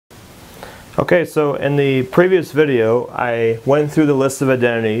Okay, so in the previous video I went through the list of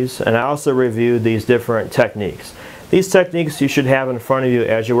identities and I also reviewed these different techniques. These techniques you should have in front of you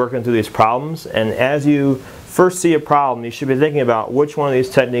as you're working through these problems, and as you first see a problem you should be thinking about which one of these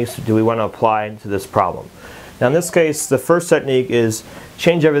techniques do we want to apply to this problem. Now in this case the first technique is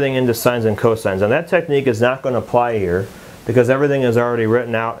change everything into sines and cosines, and that technique is not going to apply here because everything is already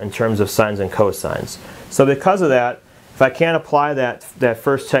written out in terms of sines and cosines. So because of that, if I can't apply that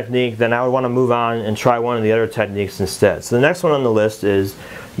first technique, then I would want to move on and try one of the other techniques instead. So the next one on the list is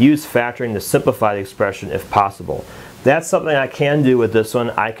use factoring to simplify the expression if possible. That's something I can do with this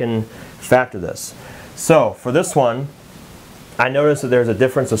one. I can factor this. So for this one, I notice that there's a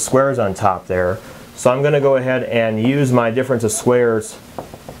difference of squares on top there. So I'm going to go ahead and use my difference of squares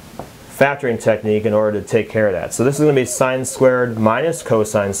factoring technique in order to take care of that. So this is going to be sine squared minus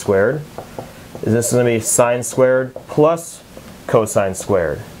cosine squared. This is going to be sine squared plus cosine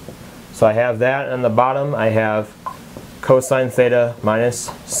squared. So I have that, and on the bottom I have cosine theta minus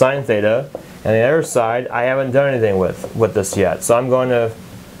sine theta, and the other side I haven't done anything with this yet. So I'm going to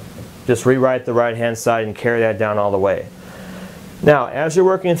just rewrite the right hand side and carry that down all the way. Now as you're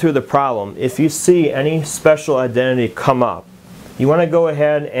working through the problem, if you see any special identity come up, you want to go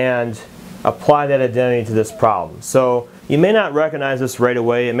ahead and apply that identity to this problem. So you may not recognize this right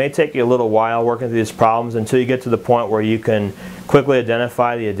away. It may take you a little while working through these problems until you get to the point where you can quickly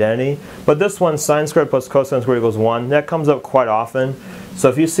identify the identity. But this one, sine squared plus cosine squared equals 1, that comes up quite often. So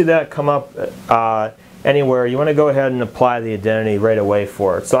if you see that come up anywhere, you want to go ahead and apply the identity right away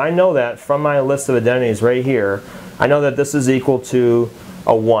for it. So I know that from my list of identities right here, I know that this is equal to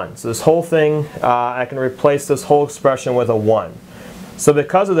a 1. So this whole thing, I can replace this whole expression with a 1. So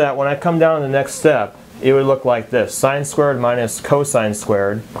because of that, when I come down to the next step, it would look like this: sine squared minus cosine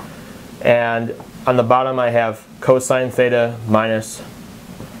squared, and on the bottom I have cosine theta minus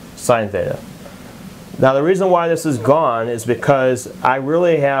sine theta. Now the reason why this is gone is because I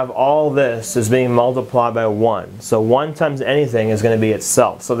really have all this is being multiplied by 1. So 1 times anything is going to be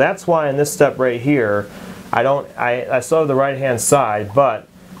itself. So that's why in this step right here, I still have the right hand side, but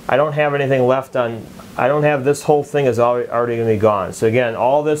I don't have anything left on. I don't have this whole thing is already going to be gone. So again,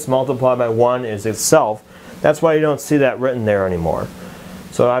 all this multiplied by 1 is itself. That's why you don't see that written there anymore.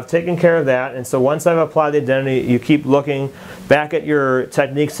 So I've taken care of that, and so once I've applied the identity, you keep looking back at your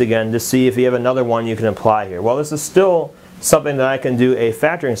techniques again to see if you have another one you can apply here. Well, this is still something that I can do a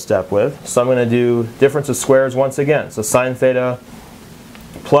factoring step with. So I'm going to do difference of squares once again. So sine theta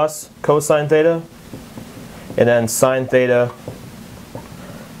plus cosine theta, and then sine theta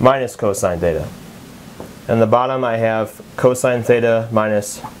minus cosine theta. And the bottom I have cosine theta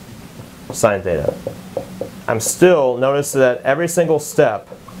minus sine theta. I'm still, notice that every single step,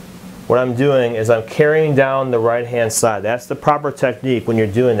 what I'm doing is I'm carrying down the right hand side. That's the proper technique when you're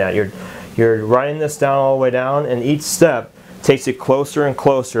doing that. You're writing this down all the way down, and each step takes you closer and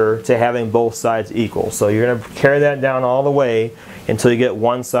closer to having both sides equal. So you're going to carry that down all the way until you get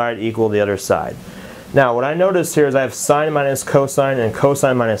one side equal to the other side. Now what I notice here is I have sine minus cosine and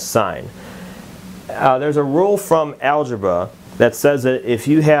cosine minus sine. There's a rule from algebra that says that if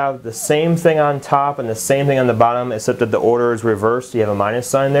you have the same thing on top and the same thing on the bottom, except that the order is reversed, you have a minus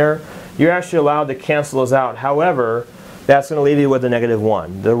sign there, you're actually allowed to cancel those out. However, that's going to leave you with a negative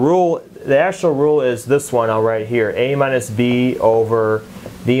 1. The actual rule is this one I'll write here: a minus b over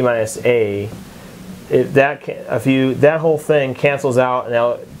b minus a. That whole thing cancels out, and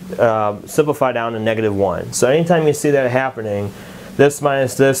that'll simplify down to negative 1. So anytime you see that happening, this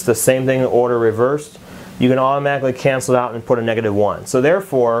minus this, the same thing in order reversed, you can automatically cancel it out and put a negative 1. So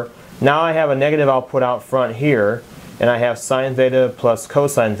therefore, now I have a negative I'll put out front here, and I have sine theta plus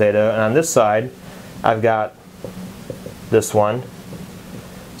cosine theta, and on this side I've got this one.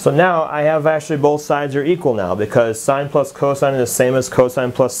 So now I have actually both sides are equal now, because sine plus cosine is the same as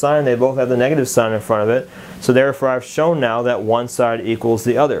cosine plus sine. They both have the negative sign in front of it. So therefore I've shown now that one side equals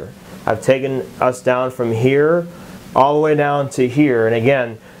the other. I've taken us down from here all the way down to here, and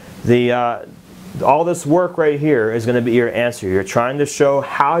again, all this work right here is going to be your answer. You're trying to show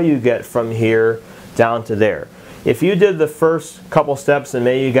how you get from here down to there. If you did the first couple steps and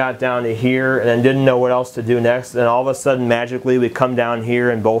maybe you got down to here and then didn't know what else to do next, and all of a sudden magically we come down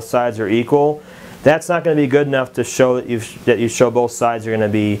here and both sides are equal, that's not going to be good enough to show that you show both sides are going to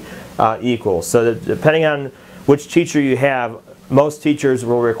be equal. So that depending on which teacher you have, most teachers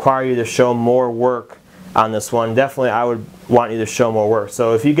will require you to show more work on this one. Definitely I would want you to show more work.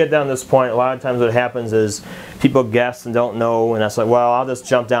 So if you get down to this point, a lot of times what happens is people guess and don't know, and that's like, well, I'll just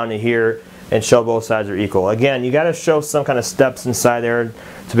jump down to here and show both sides are equal. Again, you got to show some kind of steps inside there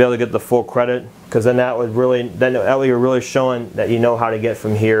to be able to get the full credit, because then that would really, you're really showing that you know how to get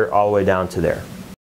from here all the way down to there.